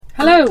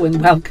Hello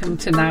and welcome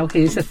to Now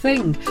Here's a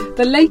Thing,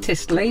 the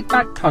latest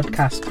laid-back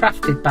podcast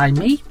crafted by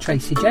me,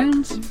 Tracy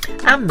Jones.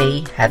 And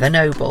me, Heather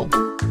Noble.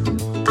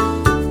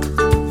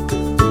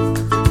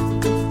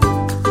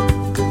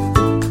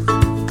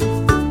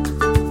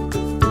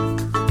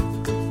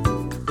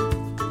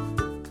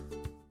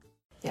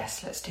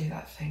 Yes, let's do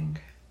that thing.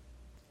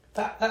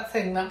 That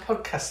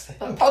podcast thing?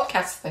 That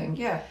podcast thing,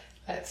 yeah.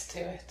 Let's do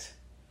it.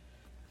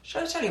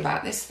 Shall I tell you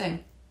about this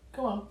thing?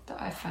 Go on.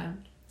 That I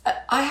found.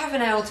 I have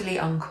an elderly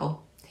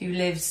uncle who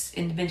lives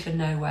in the middle of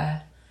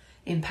nowhere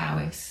in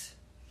Powys.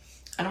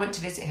 And I went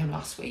to visit him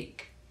last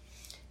week.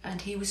 And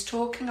he was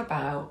talking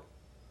about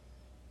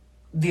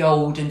the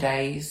olden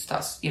days.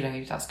 That's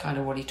kind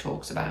of what he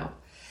talks about.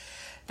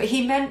 But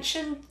he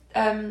mentioned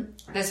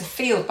there's a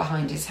field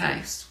behind his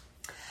house.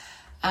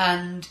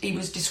 And he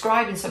was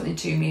describing something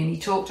to me, and he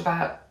talked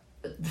about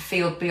the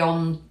field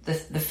beyond the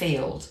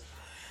field.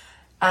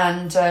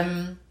 And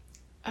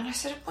I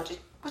said, what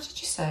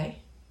did you say?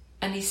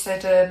 And he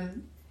said,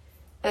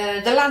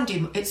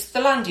 it's the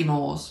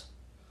Landymores.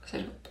 I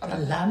said, the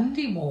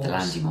Landymores? The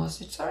Landymores. I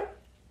said, sorry?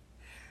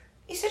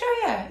 He said,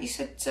 oh yeah. He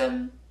said,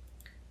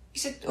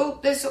 oh,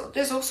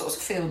 there's all sorts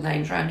of field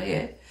names around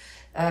here.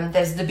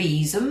 There's the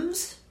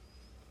Beesums.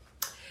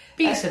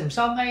 Beesums,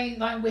 aren't they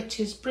like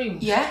witches'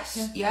 brooms?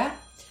 Yes, yeah.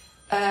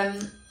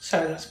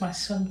 Sorry, that's my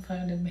son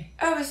phoning me.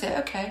 Oh, is it?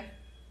 Okay.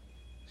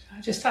 I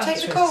just answer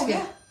Take the call,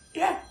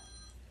 yeah.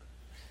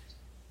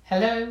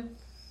 Hello?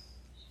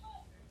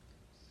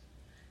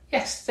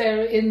 Yes,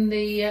 they're in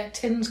the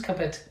tins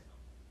cupboard.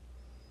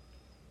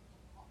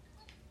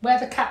 Where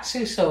the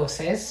katsu sauce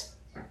is.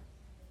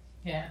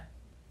 Yeah.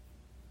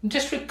 I'm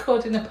just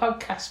recording a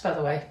podcast, by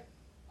the way.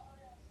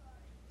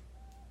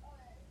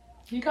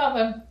 You got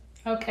them?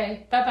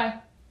 Okay, bye-bye.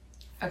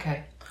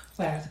 Okay.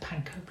 Where are the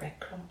panko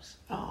breadcrumbs?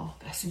 Oh,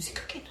 bless him. Is he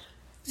cooking?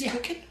 Is he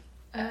cooking?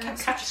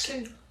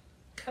 Katsu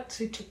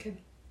chicken.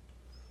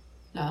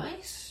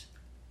 Nice.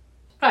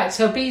 Right,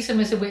 so Beesum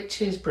is a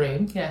witch's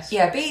broom, yes.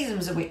 Yeah,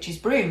 Beesum's a witch's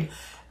broom.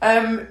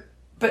 But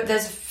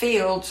there's a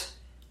field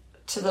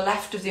to the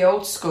left of the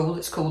old school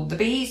that's called the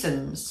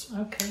Beesums.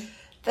 Okay.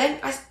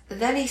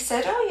 Then he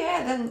said, oh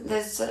yeah, then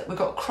we've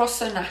got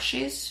Crosser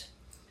Nashes.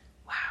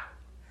 Wow.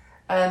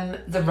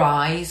 The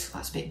Rise.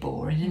 That's a bit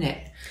boring, isn't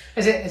it?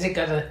 Is it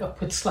got an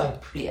upward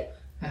slope? Yeah.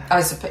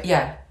 I suppose,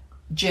 yeah.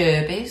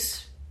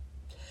 Jerbies.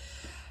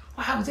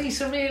 Wow, these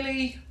are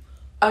really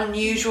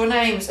unusual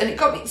names. And it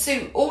got me,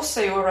 so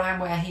also around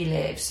where he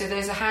lives. So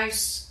there's a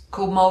house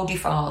called Mouldy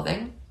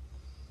Farthing.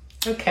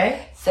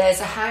 Okay.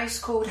 There's a house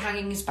called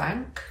Hangings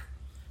Bank.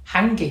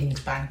 Hangings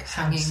Bank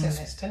sounds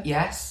sinister.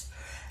 Yes.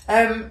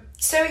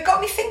 So it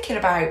got me thinking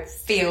about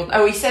field.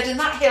 Oh, he said in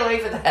that hill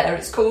over there,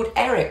 it's called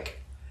Eric.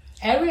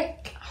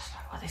 Eric? I was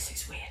like, well, this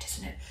is weird,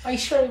 isn't it? Are you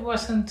sure he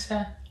wasn't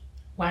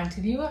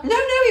winding you up? No,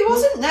 he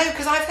wasn't. No,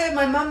 because I've heard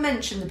my mum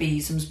mention the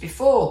Beesums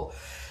before.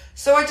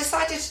 So I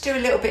decided to do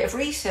a little bit of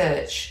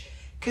research,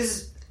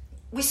 because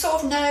we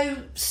sort of know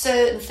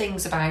certain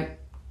things about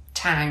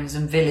towns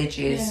and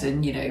villages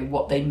and,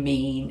 what they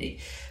mean.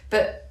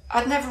 But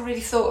I'd never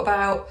really thought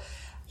about,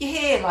 you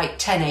hear like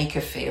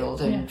 10-acre field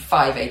and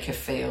 5-acre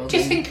field. Do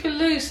you think you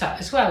lose that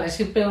as well as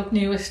you build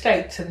new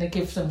estates and they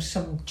give them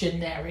some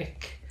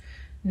generic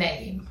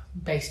name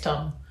based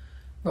on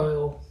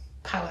royal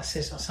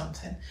palaces or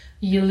something?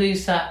 You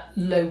lose that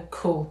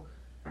local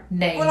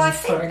name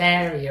for an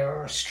area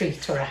or a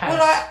street or a house.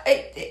 Well,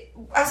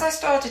 as I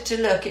started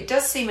to look, it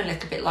does seem a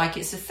little bit like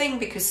it's a thing,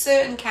 because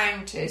certain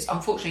counties,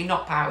 unfortunately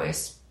not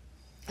Powys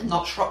and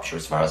not Shropshire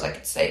as far as I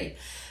could see,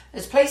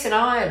 there's a place in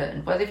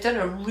Ireland where they've done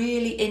a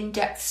really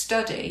in-depth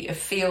study of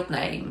field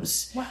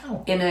names.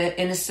 Wow. in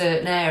a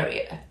certain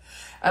area.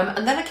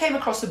 And then I came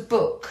across a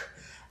book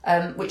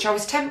which I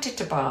was tempted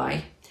to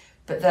buy,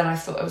 but then I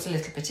thought it was a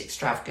little bit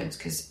extravagant,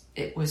 because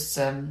it was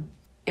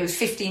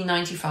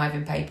 $15.95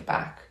 in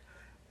paperback.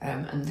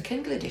 And the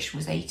Kindle edition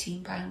was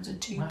 £18 and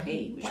 2p. Wow.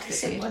 What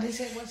is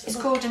it? It's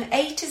called An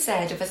A to Z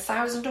of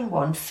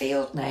 1001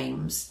 Field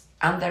Names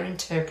and Their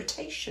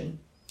Interpretation.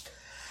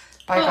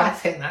 I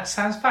think that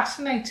sounds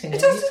fascinating. It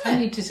does, doesn't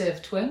and you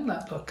deserve to own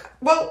that book.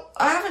 Well,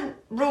 I haven't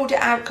ruled it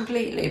out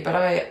completely, but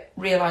I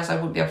realise I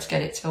wouldn't be able to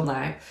get it till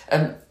now,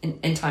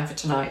 in time for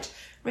tonight.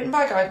 Written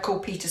by a guy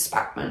called Peter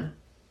Spackman.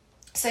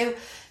 So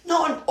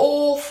not an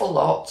awful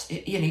lot.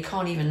 You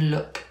can't even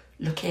look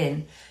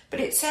in. But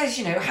it says,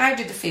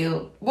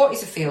 what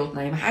is a field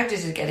name? How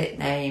does it get its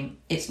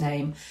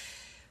name?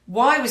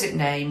 Why was it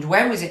named?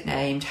 When was it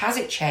named? Has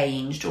it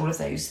changed? All of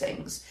those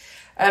things.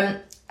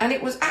 And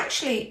it was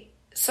actually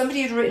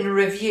somebody who'd written a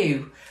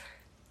review.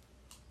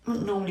 I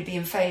wouldn't normally be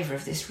in favour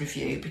of this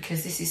review,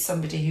 because this is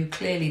somebody who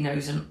clearly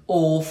knows an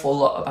awful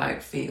lot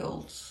about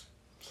fields.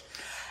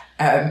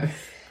 And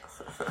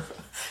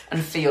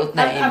field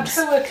names. I'm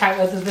trying to work out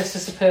whether this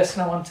is a person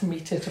I want to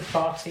meet at a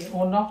party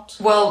or not.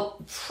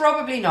 Well,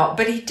 probably not.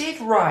 But he did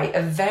write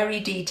a very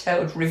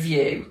detailed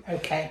review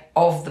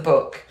of the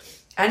book.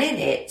 And in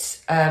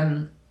it,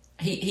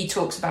 he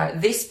talks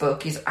about this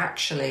book is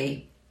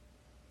actually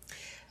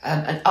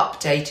an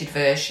updated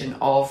version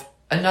of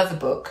another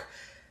book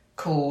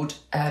called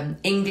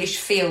English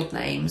Field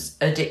Names,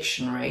 a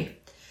Dictionary,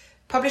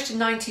 published in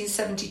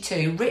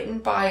 1972, written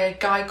by a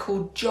guy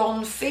called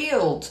John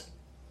Field.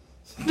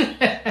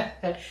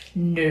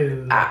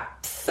 No.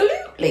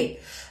 Absolutely.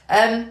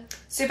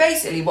 So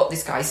basically what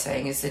this guy's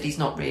saying is that he's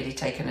not really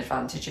taken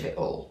advantage of it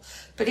all.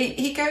 But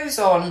he goes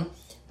on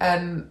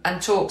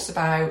and talks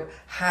about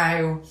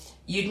how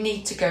you'd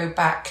need to go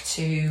back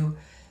to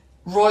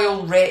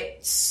royal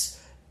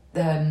writs,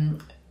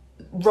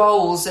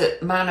 rolls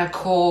at manor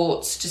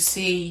courts to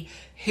see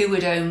who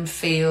had owned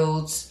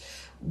fields,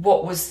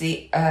 what was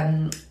the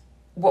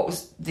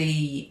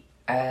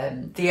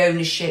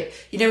ownership.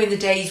 You know, in the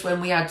days when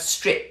we had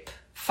strip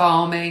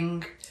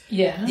farming.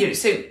 Yeah. You know,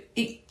 so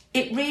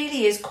it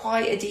really is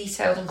quite a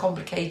detailed and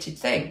complicated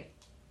thing.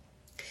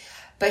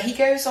 But he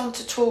goes on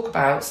to talk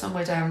about,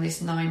 somewhere down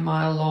this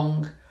 9-mile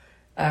long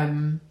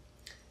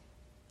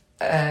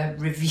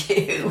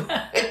review,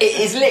 it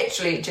is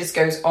literally, it just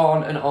goes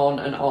on and on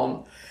and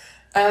on.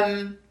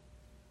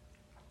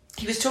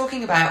 He was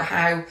talking about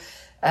how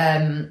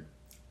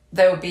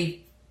there would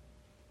be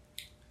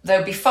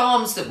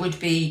farms that would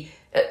be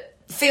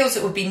fields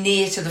that would be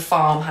near to the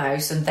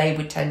farmhouse, and they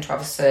would tend to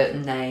have a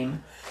certain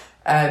name.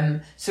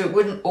 So it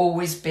wouldn't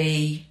always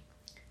be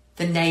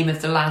the name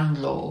of the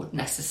landlord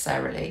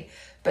necessarily,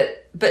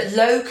 but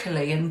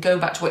locally, and going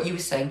back to what you were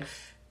saying,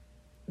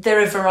 there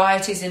are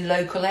varieties in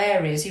local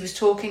areas. He was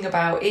talking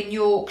about in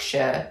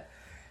Yorkshire,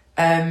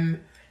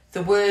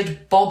 the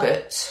word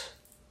boggart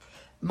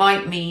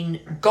might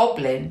mean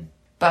goblin,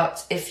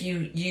 but if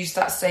you use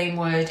that same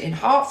word in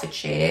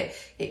Hertfordshire,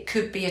 it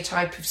could be a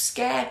type of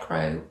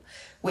scarecrow,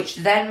 which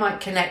then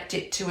might connect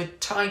it to a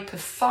type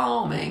of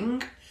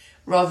farming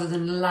rather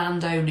than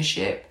land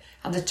ownership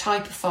and the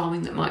type of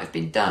farming that might have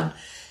been done.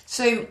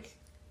 So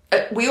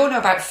we all know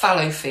about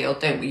fallow field,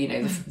 don't we? You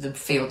know, the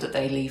field that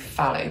they leave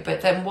fallow. But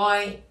then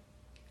why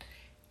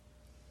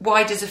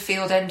does a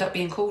field end up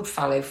being called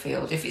fallow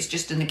field if it's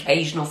just an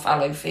occasional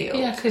fallow field?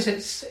 Yeah,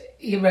 because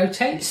you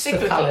rotate it's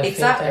cyclical.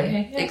 Exactly.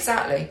 Yeah.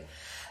 Exactly.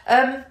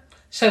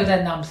 So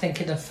then I'm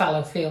thinking of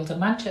Fallowfield in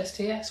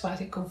Manchester. Yeah, that's why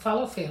they call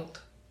Fallowfield.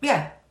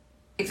 Yeah,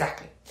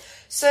 exactly.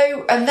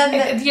 So, and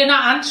then you're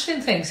not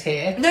answering things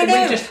here. No. We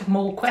just have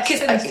more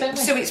questions, don't we?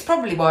 So it's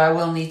probably why I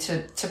will need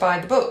to buy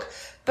the book.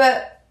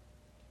 But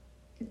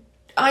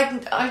I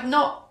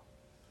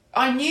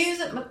knew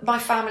that my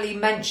family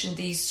mentioned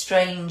these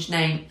strange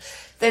names.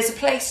 There's a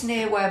place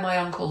near where my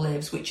uncle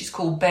lives which is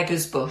called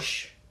Beggar's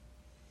Bush.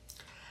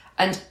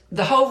 And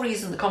the whole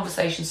reason the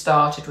conversation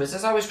started was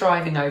as I was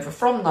driving over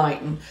from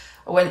Knighton,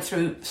 I went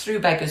through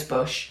Beggar's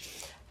Bush,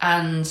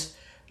 and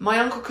my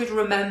uncle could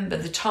remember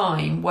the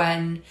time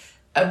when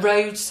a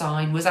road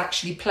sign was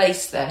actually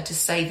placed there to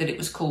say that it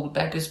was called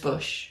Beggar's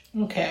Bush.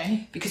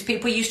 Okay. Because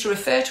people used to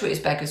refer to it as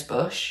Beggar's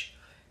Bush,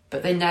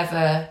 but they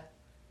never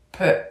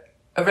put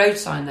a road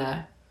sign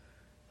there.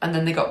 And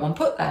then they got one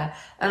put there.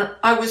 And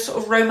I was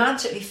sort of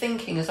romantically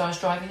thinking as I was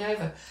driving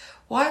over,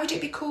 why would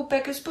it be called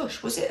Beggar's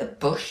Bush? Was it a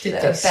bush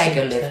that a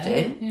beggar lived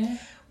in? Yeah.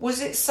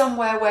 Was it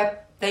somewhere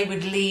where they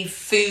would leave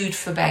food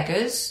for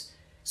beggars,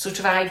 sort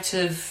of out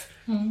of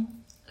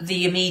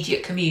the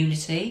immediate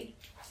community?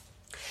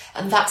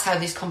 And that's how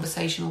this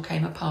conversation all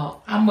came apart.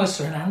 And was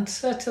there an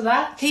answer to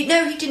that? He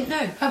didn't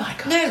know. Oh my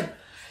God. No.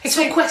 It's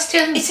all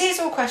questions. It is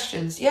all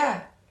questions,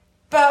 yeah.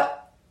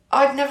 But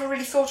I'd never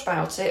really thought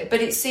about it.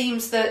 But it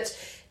seems that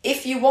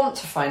if you want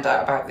to find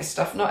out about this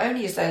stuff, not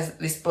only is there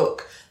this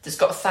book that's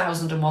got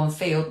 1,001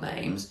 field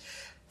names,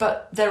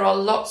 but there are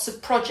lots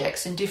of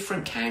projects in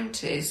different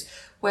counties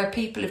where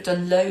people have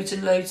done loads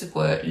and loads of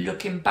work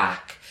looking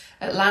back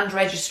at land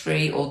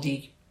registry, or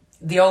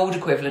the old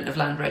equivalent of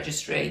land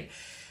registry,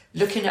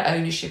 looking at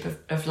ownership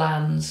of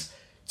lands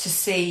to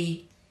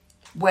see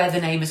where the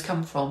name has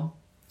come from.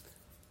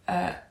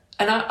 And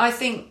I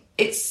think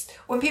it's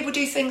when people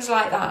do things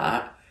like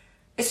that,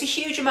 it's a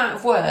huge amount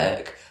of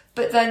work,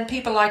 but then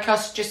people like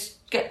us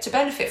just get to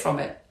benefit from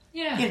it.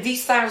 Yeah. You know,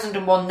 these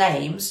 1,001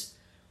 names,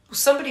 well,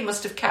 somebody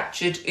must have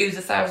captured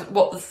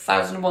what the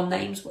 1,001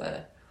 names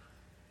were.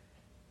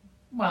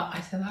 Well, I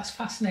think that's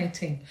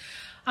fascinating.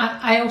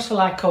 I also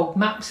like old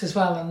maps as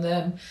well, and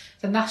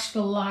the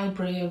National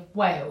Library of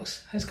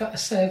Wales has got a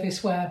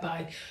service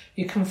whereby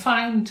you can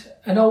find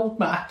an old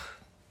map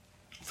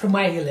from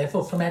where you live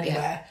or from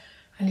anywhere,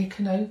 and you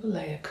can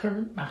overlay a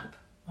current map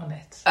on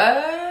it.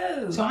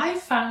 Oh! So I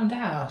found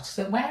out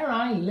that where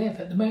I live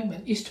at the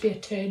moment used to be a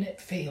turnip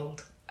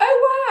field.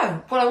 Oh,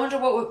 wow! Well, I wonder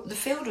what the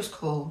field was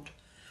called.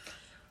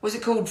 Was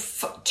it called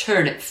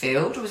Turnip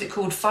Field, or was it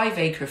called 5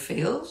 Acre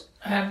Field?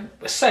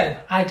 So,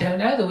 I don't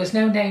know. There was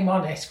no name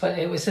on it, but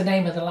it was the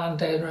name of the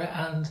landowner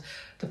and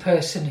the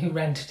person who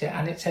rented it,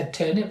 and it said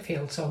Turnip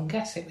Field, so I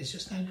guess it was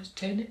just known as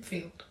Turnip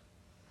Field.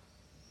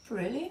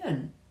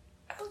 Brilliant.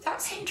 Oh,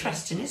 that's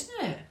interesting,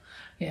 isn't it?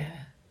 Yeah,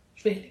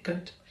 it's really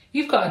good.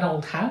 You've got an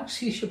old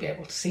house. You should be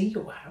able to see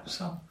your house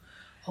on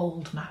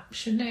old maps,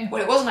 shouldn't you?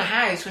 Well, it wasn't a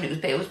house when it was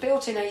built. It was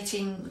built in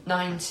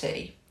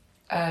 1890,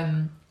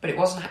 but it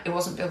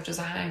wasn't built as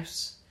a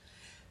house.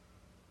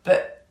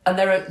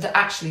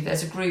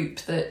 There's a group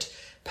that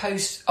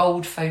post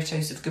old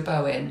photos of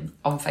Gaboin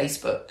on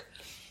Facebook,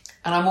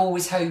 and I'm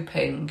always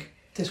hoping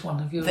there's one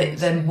of yours. that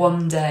then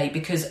one day,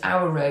 because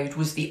our road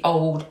was the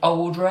old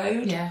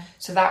road, Yeah.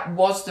 so that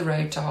was the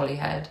road to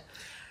Holyhead.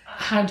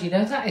 How do you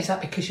know that? Is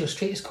that because your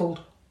street is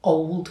called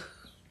Old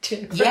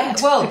Church Road? Yeah,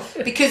 well,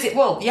 because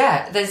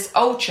there's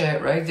Old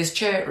Church Road, there's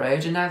Church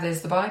Road, and now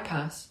there's the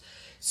bypass.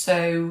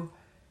 So,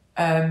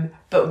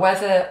 but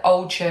whether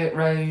Old Church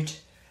Road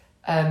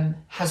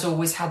has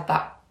always had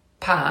that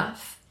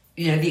path,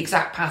 the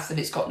exact path that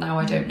it's got now,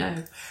 I don't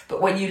know.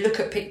 But when you look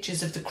at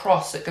pictures of the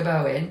cross at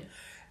Gaboin,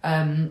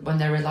 when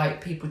there were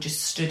like people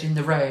just stood in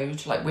the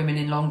road, like women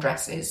in long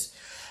dresses,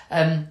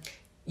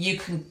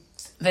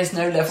 there's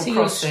no level crossing.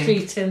 Your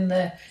street in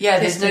the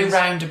there's no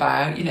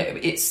roundabout.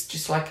 It's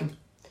just like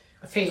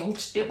a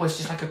field. It was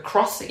just like a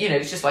crossing.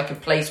 It's just like a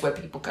place where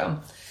people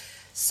come.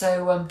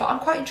 So, but I'm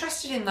quite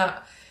interested in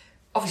that.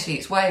 Obviously,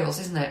 it's Wales,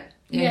 isn't it?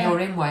 You're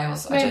in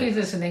Wales. Maybe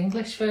there's an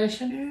English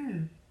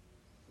version.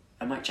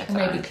 I might check that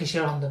maybe out. because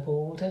you're on the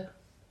border.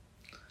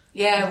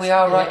 Yeah, we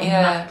are right.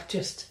 Yeah, map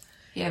just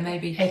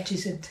maybe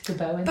edges into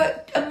Gaboin.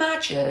 But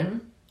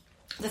imagine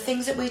the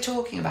things that we're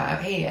talking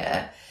about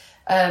here.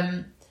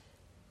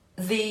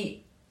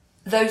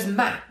 Those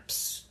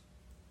maps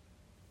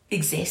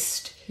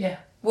exist. Yeah.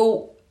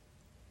 Well,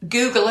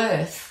 Google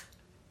Earth.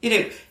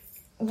 We're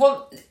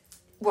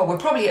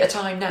probably at a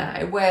time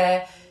now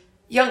where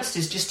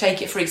youngsters just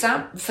take it for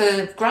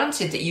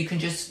granted that you can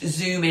just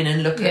zoom in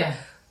and look at.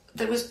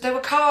 There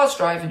were cars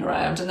driving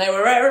around, and there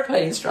were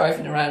aeroplanes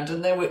driving around,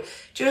 and there were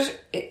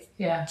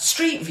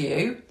Street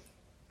View.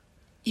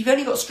 You've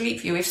only got Street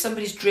View if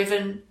somebody's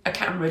driven a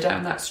camera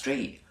down that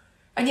street,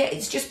 and yet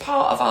it's just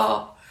part of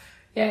our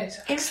it's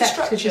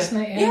infrastructure, accepted, isn't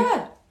it?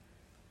 Yeah.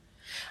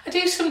 I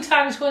do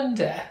sometimes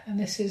wonder, and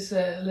this is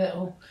a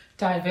little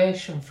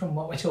diversion from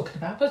what we're talking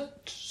about,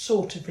 but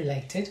sort of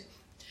related,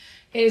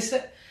 is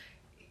that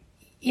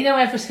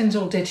everything's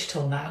all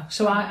digital now.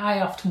 So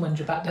I often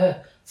wonder about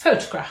the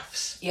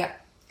photographs. Yeah.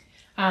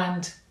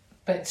 But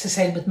it's the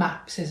same with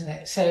maps, isn't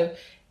it? So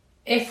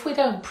if we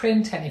don't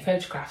print any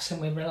photographs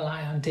and we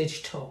rely on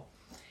digital,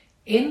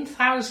 in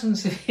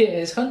thousands of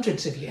years,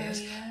 hundreds of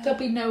years, there'll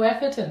be no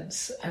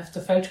evidence of the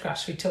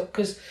photographs we took.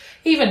 Because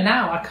even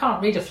now, I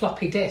can't read a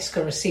floppy disk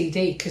or a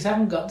CD because I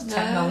haven't got the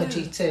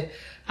technology to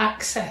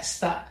access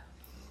that.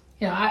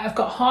 I've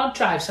got hard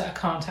drives that I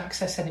can't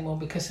access anymore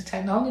because the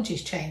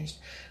technology's changed.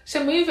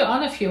 So move it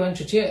on a few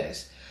hundred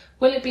years.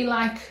 Will it be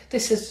like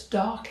this is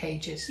Dark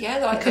Ages? Yeah,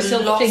 like because the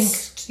they'll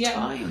lost think,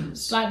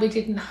 times. Like we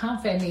didn't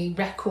have any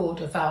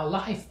record of our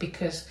life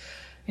because,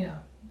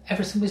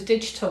 everything was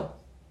digital.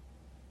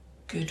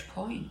 Good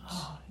point.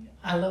 Oh,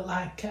 I look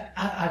like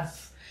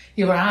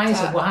your eyes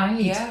are wide.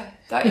 Yeah,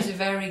 that is a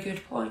very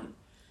good point.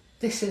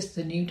 This is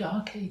the new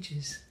Dark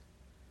Ages.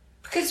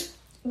 Because,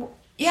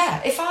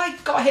 if I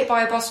got hit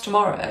by a bus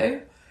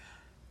tomorrow,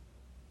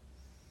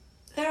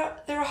 there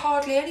are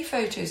hardly any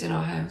photos in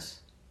our house.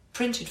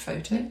 Printed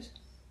photos.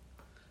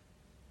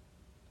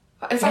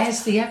 In fact,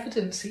 where's the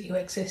evidence that you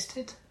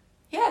existed?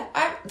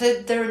 Yeah,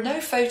 there are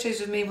no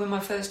photos of me with my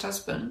first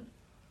husband.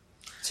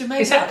 So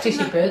maybe is that because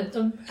you burnt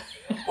them?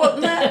 Well,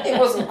 no, it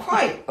wasn't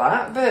quite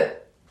that,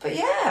 but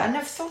yeah, I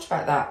never thought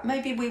about that.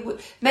 Maybe we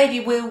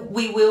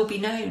will be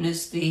known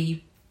as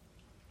the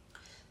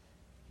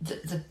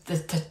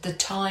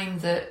time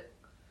that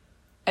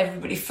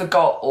everybody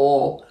forgot,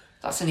 or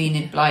that's an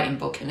Enid Blyton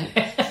book, isn't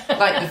it?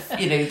 Like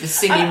the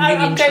singing, ringing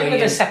tree. I'm going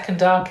with the second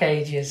Dark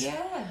Ages.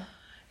 Yeah.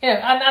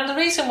 And the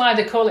reason why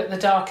they call it the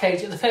Dark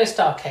Ages, the first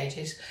Dark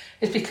Ages,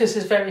 is because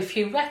there's very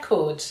few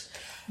records.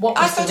 What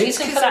was the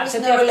reason for that?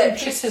 There was no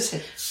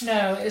electricity.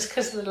 No, it's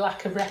because of the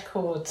lack of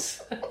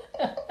records.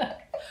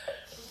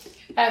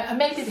 And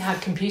maybe they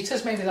had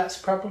computers. Maybe that's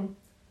a problem.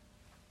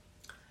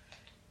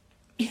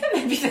 Yeah,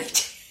 maybe they did.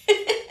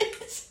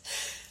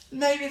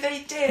 Maybe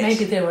they did.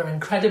 Maybe they were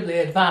incredibly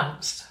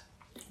advanced,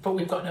 but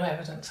we've got no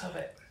evidence of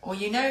it. Well,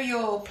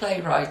 your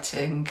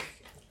playwriting,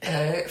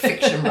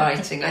 fiction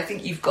writing. I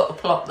think you've got a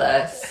plot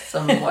there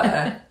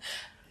somewhere.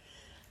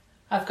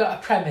 I've got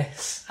a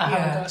premise. I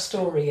haven't got a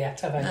story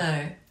yet, have I?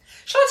 No.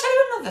 Shall I tell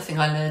you another thing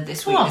I learned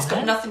this week? It's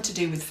got nothing to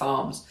do with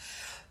farms.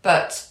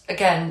 But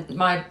again,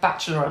 my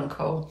bachelor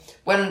uncle,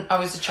 when I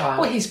was a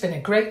child... Well, he's been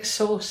a great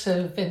source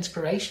of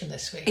inspiration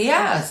this week. He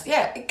has,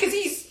 yeah, because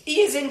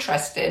he is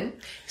interesting.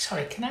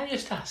 Sorry, can I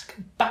just ask,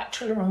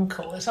 bachelor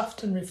uncle is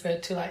often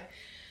referred to like,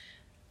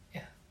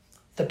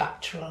 the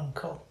bachelor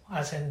uncle,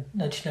 as in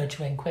nudge, nudge,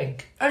 wink,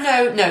 wink. Oh,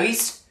 no,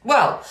 he's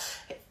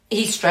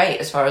straight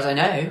as far as I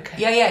know. Okay.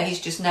 Yeah, he's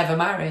just never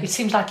married. It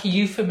seems like a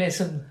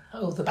euphemism.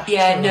 Oh, the bachelor.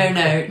 Yeah,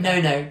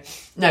 no.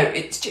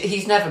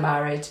 He's never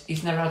married.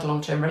 He's never had a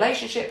long-term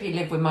relationship. He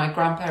lived with my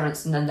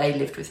grandparents, and then they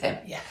lived with him.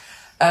 Yeah.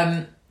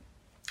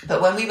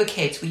 But when we were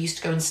kids, we used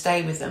to go and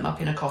stay with them up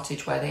in a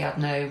cottage where they had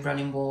no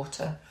running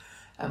water.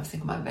 I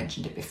think I might have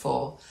mentioned it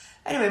before.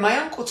 Anyway, my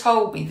uncle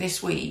told me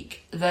this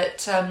week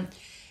that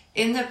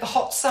in the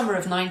hot summer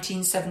of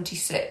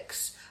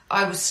 1976,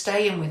 I was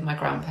staying with my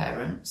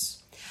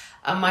grandparents.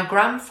 And my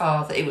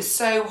grandfather, it was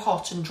so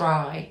hot and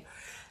dry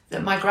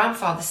that my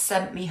grandfather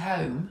sent me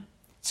home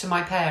to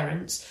my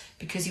parents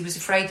because he was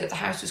afraid that the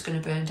house was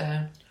going to burn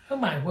down. Oh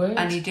my word.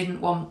 And he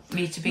didn't want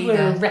me to be you were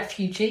there. a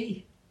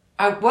refugee.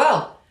 I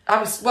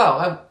was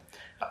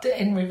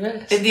in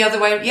reverse. in the other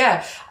way,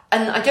 yeah.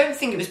 And I don't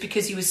think it was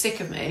because he was sick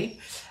of me.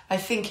 I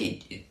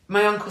think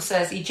my uncle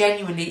says he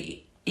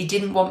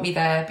didn't want me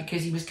there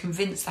because he was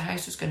convinced the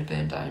house was going to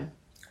burn down.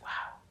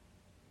 Wow.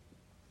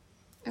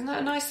 Isn't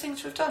that a nice thing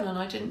to have done? And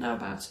I didn't know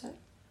about it.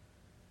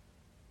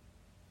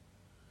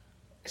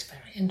 It's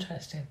very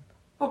interesting.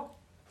 Well,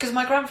 because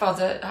my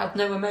grandfather had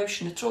no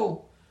emotion at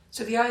all.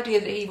 So the idea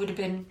that he would have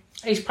been...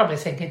 He's probably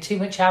thinking too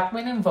much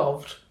admin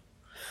involved.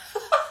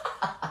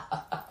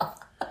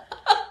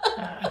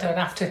 I don't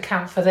have to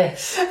account for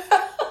this.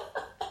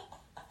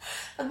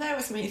 And there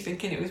was me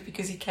thinking it was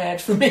because he cared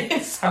for me.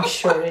 I'm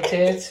sure it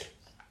is.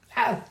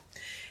 Now,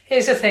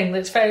 here's a thing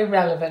that's very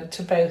relevant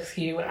to both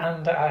you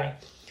and I.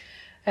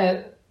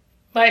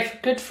 My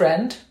good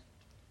friend,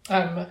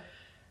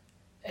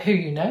 who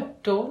you know,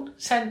 Dawn,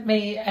 sent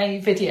me a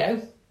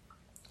video,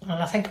 and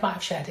I think I might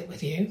have shared it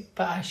with you,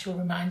 but I shall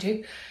remind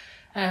you.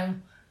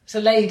 It's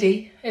a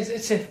lady,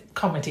 it's a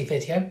comedy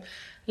video,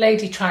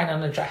 lady trying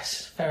on a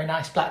dress, very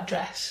nice black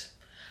dress,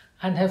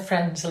 and her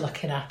friends are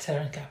looking at her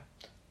and go,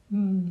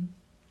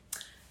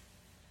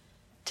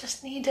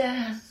 just need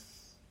a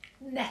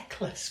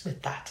necklace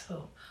with that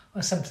or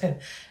something.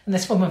 And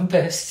this woman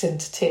bursts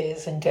into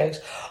tears and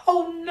goes,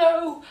 oh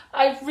no,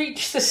 I've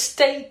reached the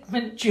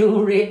statement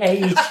jewellery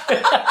age.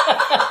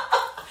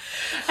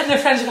 And the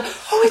friends go,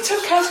 oh, it's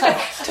okay.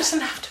 It doesn't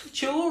have to be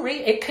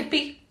jewellery. It could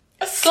be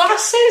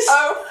glasses.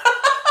 Oh.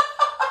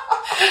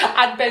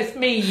 And both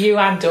me, you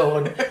and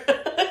Dawn,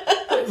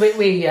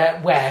 we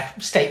wear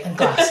statement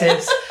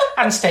glasses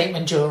and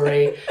statement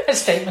jewellery and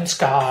statement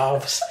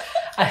scarves.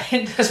 And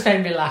it just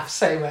made me laugh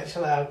so much.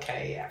 I'm like,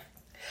 okay, yeah.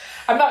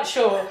 I'm not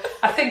sure.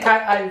 I think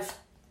I've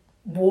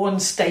worn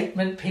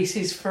statement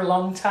pieces for a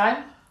long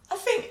time. I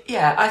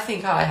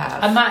think I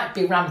have. I might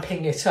be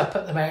ramping it up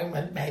at the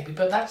moment, maybe,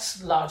 but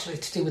that's largely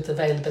to do with the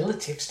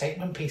availability of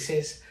statement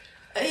pieces.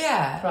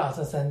 Yeah.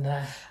 Rather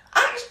than...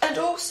 And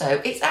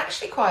also, it's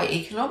actually quite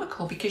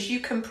economical because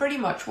you can pretty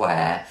much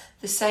wear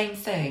the same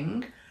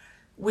thing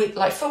with,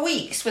 like, for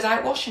weeks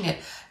without washing it,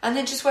 and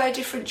then just wear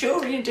different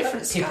jewellery and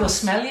different scarves. People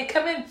smell you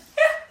coming.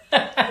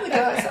 There we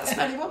go, it's that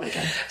smelly woman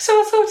again. So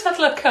I thought I'd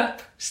look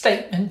up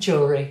statement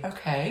jewellery.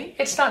 Okay.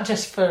 It's not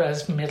just for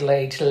us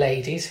middle-aged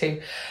ladies who...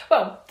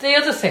 Well, the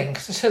other thing,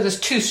 so there's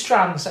two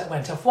strands that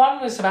went off.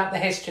 One was about the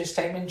history of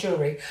statement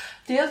jewellery.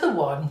 The other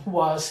one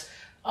was,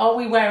 are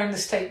we wearing the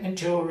statement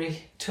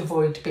jewellery to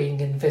avoid being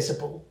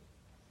invisible?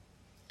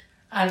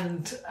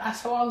 And I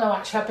thought, well, no,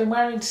 actually, I've been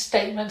wearing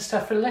statement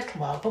stuff for a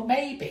little while, but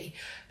maybe,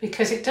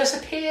 because it does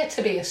appear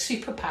to be a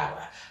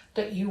superpower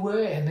that you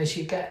earn as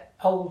you get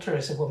older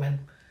as a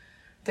woman.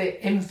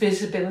 The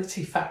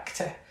invisibility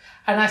factor.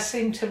 And I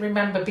seem to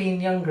remember being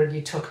younger and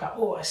you talk about,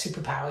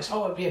 superpowers.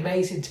 Oh, it'd be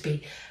amazing to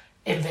be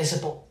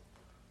invisible.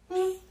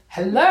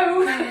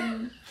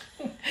 Hello?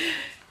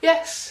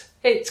 Yes,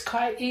 it's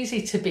quite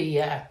easy to be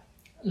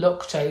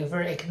looked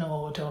over,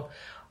 ignored or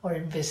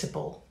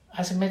invisible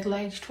as a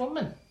middle-aged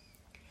woman.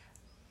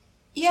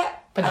 Yeah.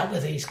 But not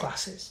with these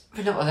glasses.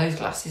 But not with those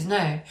glasses,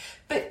 no.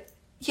 But,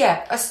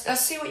 yeah, I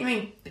see what you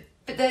mean.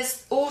 But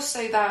there's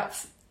also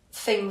that...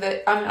 thing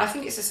that I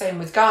think it's the same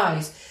with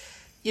guys.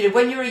 You know,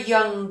 when you're a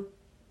young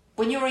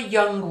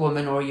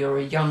woman or you're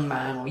a young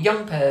man or a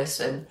young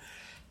person,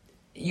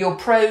 you're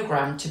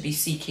programmed to be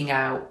seeking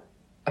out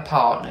a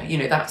partner. You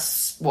know,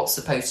 that's what's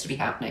supposed to be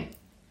happening.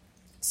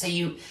 So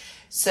you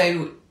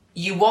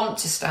want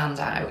to stand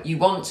out, you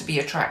want to be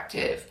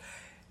attractive.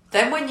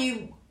 Then when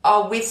you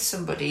are with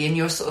somebody and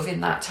you're sort of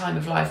in that time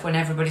of life when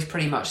everybody's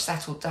pretty much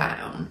settled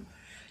down,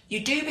 you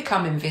do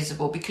become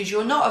invisible because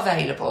you're not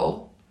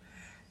available.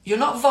 You're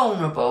not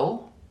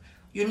vulnerable,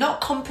 you're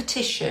not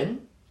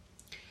competition,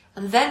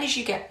 and then as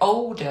you get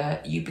older,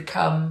 you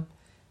become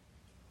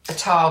a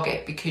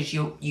target because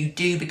you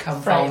do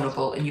become frail.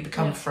 Vulnerable and you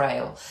become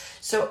frail.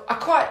 So I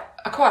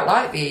quite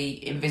like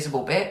the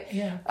invisible bit.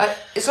 Yeah.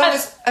 As long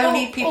as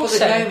only people also,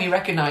 that know me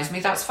recognise me,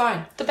 that's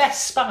fine. The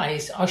best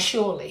spies are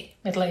surely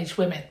middle-aged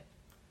women.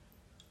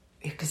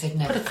 Because they'd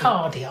never put a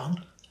cardi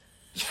on.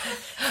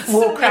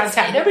 Walk around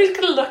town. Nobody's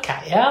going to look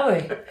at you, are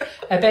they?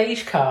 A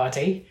beige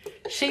cardi.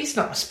 She's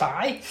not a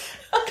spy.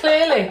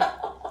 Clearly.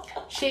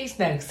 She's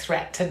no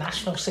threat to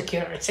national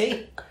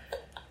security.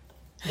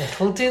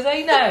 Little do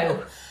they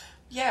know.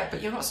 Yeah,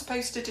 but you're not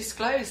supposed to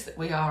disclose that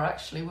we are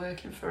actually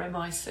working for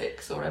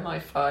MI6 or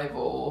MI5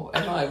 or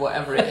MI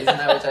whatever it is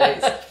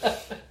nowadays.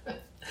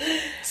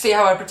 See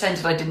how I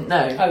pretended I didn't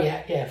know? Oh,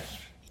 yeah.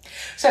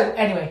 So,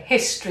 anyway,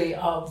 history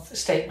of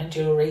statement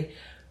jewellery.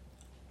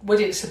 Would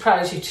it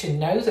surprise you to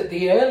know that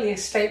the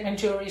earliest statement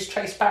jewellery is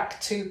traced back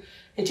to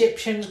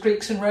Egyptians,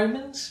 Greeks and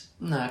Romans?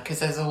 No, because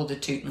there's all the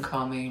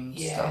Tutankhamun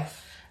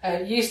stuff.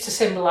 Used to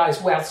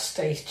symbolise wealth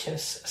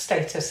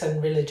status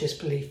and religious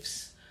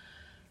beliefs.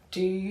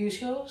 Do you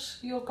use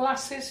your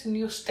glasses and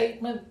your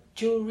statement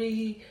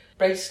jewellery,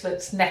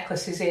 bracelets,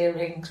 necklaces,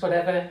 earrings,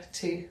 whatever,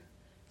 to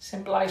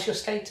symbolise your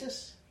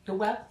status, your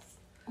wealth?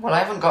 Well, I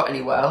haven't got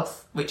any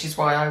wealth, which is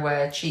why I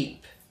wear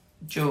cheap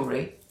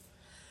jewellery.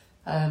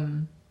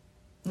 No,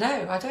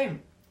 I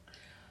don't.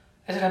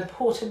 Is it an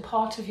important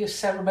part of your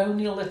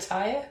ceremonial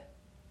attire?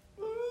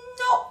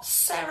 Not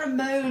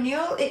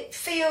ceremonial. It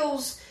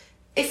feels...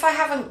 If I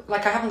haven't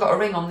got a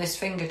ring on this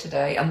finger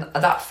today, and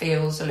that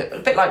feels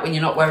a bit like when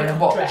you're not wearing a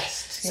watch.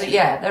 Dressed, So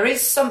yeah, there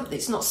is something.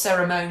 It's not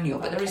ceremonial,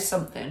 but there is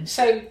something.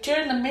 So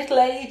during the Middle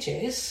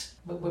Ages,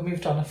 we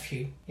moved on a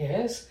few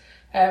years,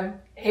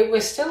 it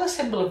was still a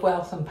symbol of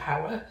wealth and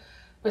power,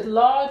 with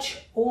large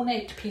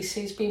ornate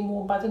pieces being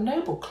worn by the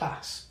noble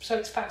class. So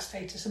it's about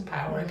status and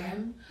power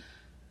again.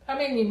 I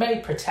mean, you may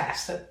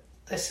protest that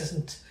this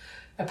isn't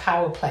a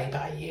power play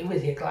by you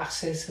with your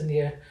glasses and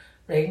your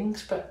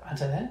rings, but I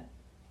don't know.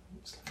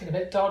 It's looking a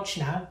bit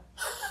dodgy now.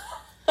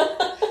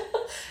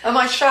 Am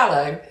I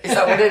shallow? Is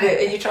that what it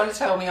is? Are you trying to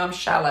tell me I'm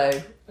shallow?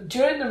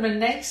 During the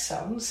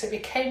Renaissance, it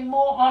became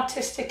more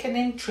artistic and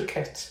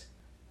intricate,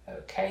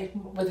 okay,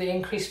 with the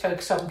increased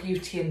focus on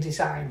beauty and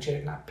design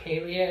during that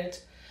period.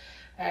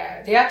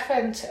 The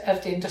advent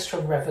of the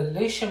Industrial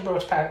Revolution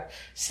brought about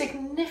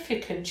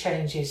significant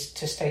changes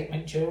to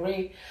statement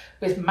jewellery,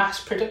 with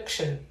mass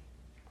production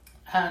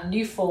and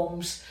new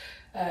forms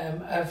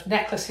of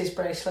necklaces,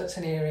 bracelets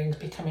and earrings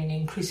becoming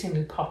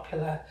increasingly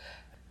popular.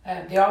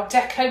 The Art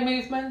Deco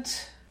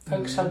movement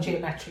focused on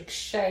geometric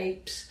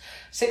shapes.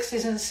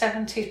 60s and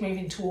 70s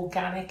moving to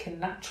organic and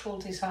natural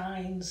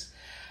designs.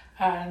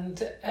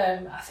 And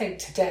I think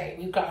today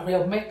we've got a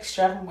real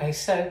mixture, haven't we?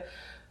 So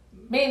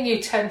me and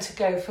you tend to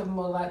go for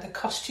more like the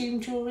costume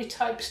jewellery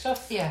type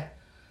stuff. Yeah.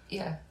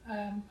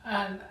 And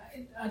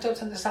I don't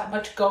think there's that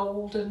much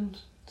gold and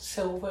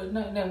silver.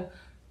 No.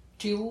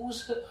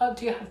 Jewels?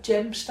 Do you have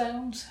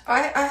gemstones?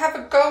 I have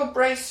a gold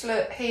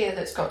bracelet here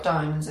that's got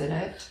diamonds in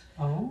it.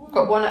 Oh. I've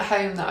got one at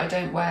home that I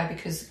don't wear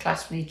because the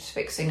clasp needs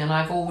fixing, and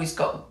I've always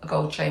got a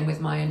gold chain with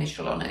my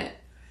initial on it,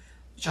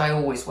 which I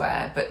always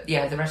wear. But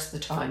yeah, the rest of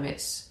the time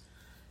it's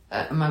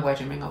my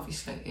wedding ring.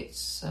 Obviously,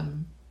 it's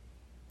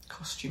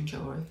costume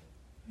jewellery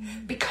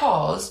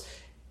because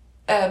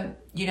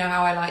you know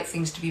how I like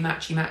things to be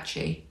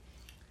matchy.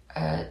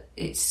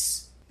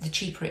 It's the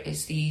cheaper it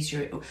is, the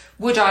easier it.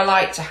 Would I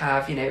like to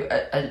have, you know,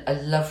 a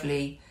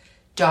lovely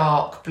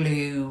dark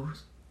blue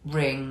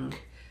ring,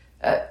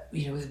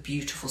 you know, with a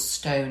beautiful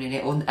stone in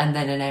it, and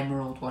then an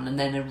emerald one, and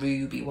then a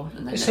ruby one,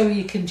 and then so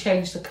you can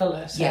change the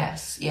colour. So.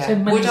 Yes, yeah. So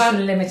money's the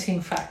limiting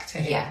factor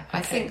here. Yeah,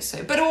 I think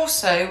so. But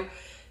also,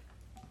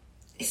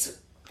 it's a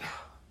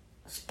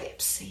bit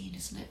obscene,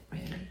 isn't it?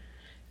 Really.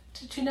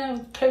 Did you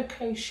know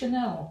Coco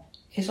Chanel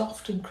is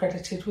often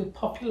credited with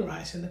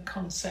popularising the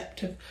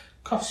concept of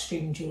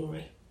costume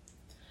jewellery?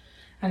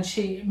 And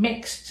she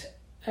mixed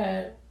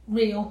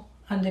real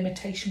and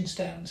imitation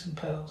stones and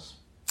pearls.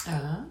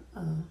 A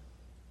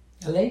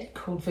lady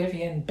called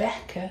Vivienne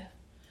Becker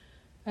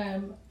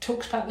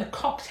talks about the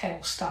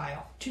cocktail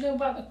style. Do you know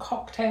about the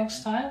cocktail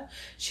style?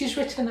 She's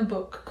written a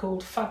book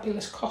called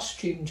Fabulous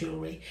Costume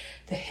Jewellery,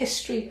 The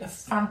History of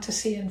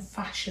Fantasy and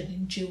Fashion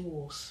in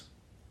Jewels.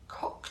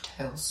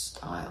 Cocktail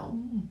style?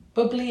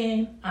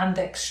 Bubbly and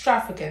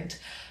extravagant,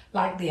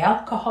 like the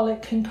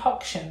alcoholic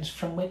concoctions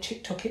from which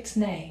it took its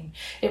name.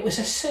 It was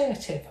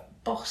assertive,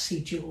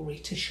 bossy jewellery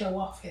to show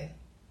off in.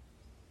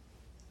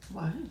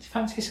 Wow. Do you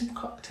fancy some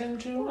cocktail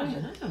jewellery? I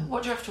don't know.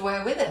 What do you have to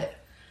wear with it?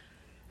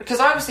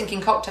 Because I was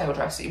thinking cocktail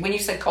dresses. When you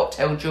said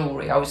cocktail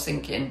jewellery, I was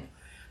thinking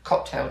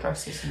cocktail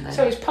dresses. And then...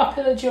 So it's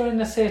popular during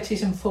the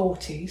 30s and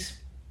 40s.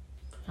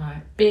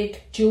 Right.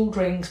 Big jewelled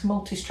rings,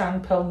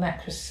 multi-strand pearl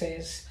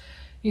necklaces,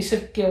 use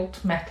of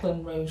gilt metal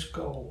and rose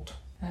gold.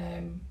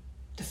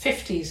 The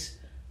 50s,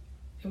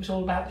 it was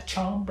all about the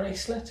charm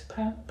bracelet,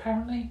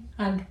 apparently.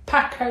 And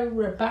Paco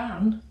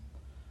Rabanne,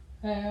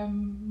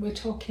 we're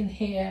talking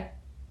here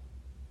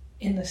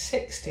in the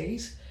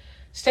 60s,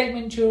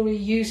 statement jewellery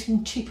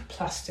using cheaper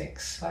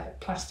plastics like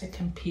plastic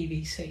and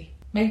PVC.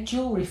 Made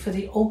jewellery for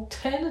the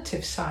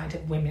alternative side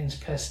of women's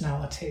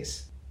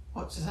personalities.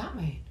 What does that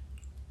mean?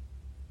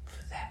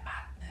 For their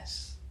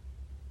madness.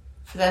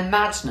 For their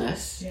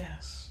madness?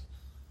 Yes.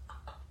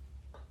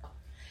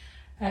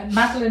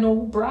 Madeleine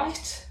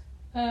Albright,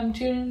 do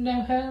you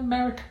know her?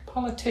 American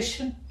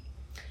politician.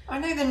 I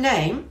know the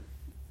name.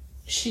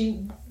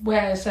 She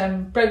wears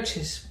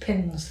brooches,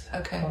 pins.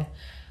 Okay.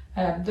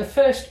 The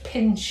first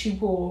pin she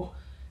wore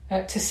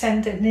to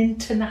send an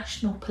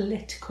international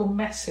political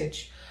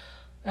message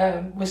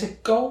was a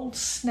gold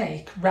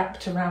snake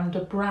wrapped around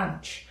a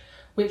branch,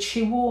 which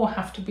she wore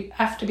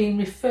after being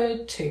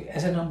referred to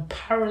as an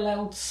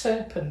unparalleled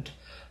serpent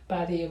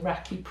by the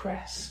Iraqi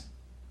press.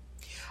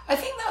 I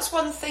think that's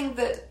one thing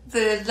that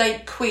the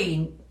late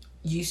Queen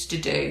used to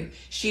do.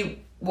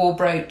 She wore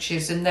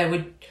brooches, and there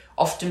would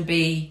often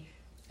be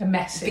a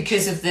message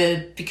because of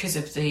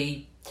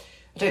the.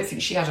 I don't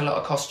think she had a lot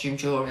of costume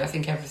jewellery. I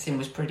think everything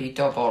was pretty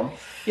dob on.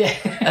 Yeah.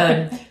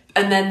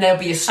 And then there'll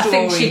be a story.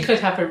 I think she could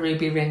have a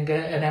ruby ring,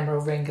 an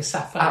emerald ring, a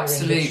sapphire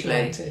Absolutely.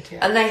 ring if she wanted.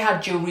 Yeah. And they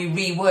had jewellery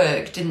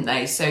reworked, didn't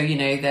they? So, you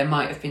know, there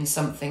might have been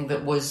something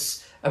that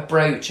was a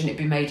brooch and it'd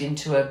be made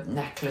into a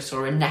necklace,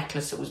 or a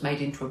necklace that was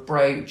made into a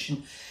brooch.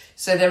 And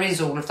So there is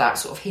all of that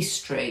sort of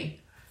history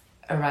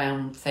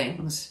around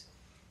things.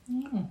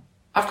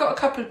 I've got a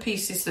couple of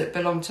pieces that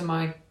belong to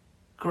my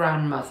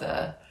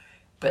grandmother,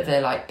 but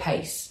they're like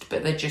paste,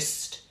 but they're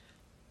just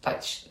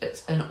like,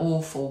 it's an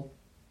awful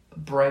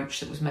brooch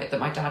that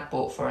my dad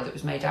bought for her, that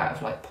was made out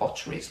of like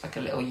pottery. It's like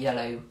a little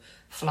yellow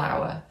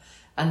flower.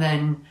 And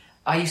then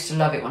I used to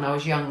love it when I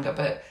was younger,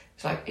 but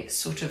it's like,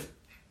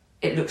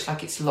 it looks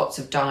like it's lots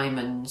of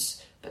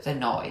diamonds, but they're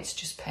not, it's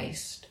just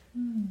paste.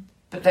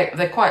 But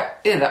they're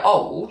quite, they're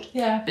old.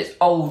 Yeah. It's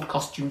old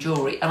costume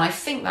jewellery. And I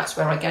think that's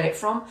where I get it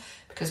from,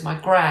 because my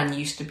gran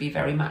used to be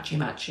very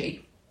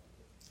matchy-matchy.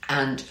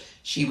 And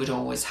she would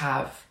always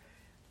have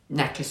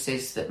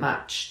necklaces that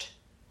matched.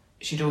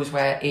 She'd always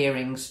wear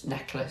earrings,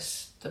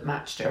 necklace that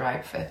matched her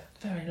outfit.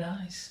 Very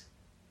nice.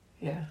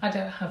 Yeah. I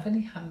don't have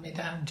any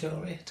hand-me-down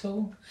jewellery at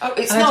all. Oh,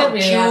 it's and not I don't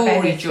really have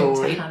anything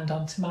jewellery. to hand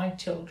on to my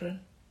children.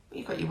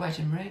 You've got your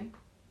wedding ring.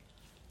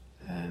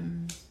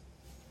 Don't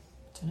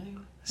know.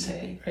 That's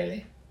it,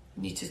 really.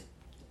 You need to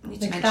They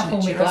mention can have it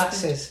all to my your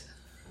husband.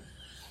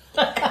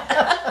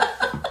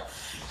 glasses.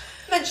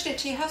 Mention it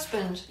to your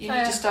husband. You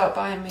need to start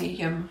buying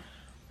me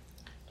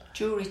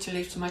jewellery to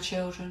leave to my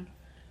children.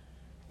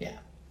 Yeah.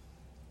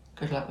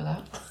 Good luck with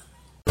that.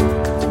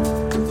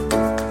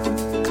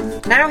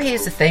 Now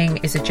Here's the Thing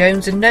is a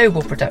Jones and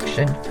Noble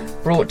production,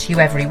 brought to you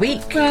every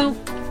week. Well,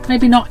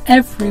 maybe not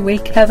every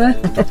week, Heather.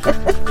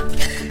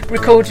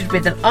 Recorded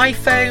with an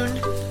iPhone,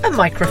 a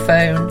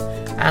microphone,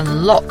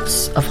 and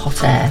lots of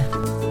hot air.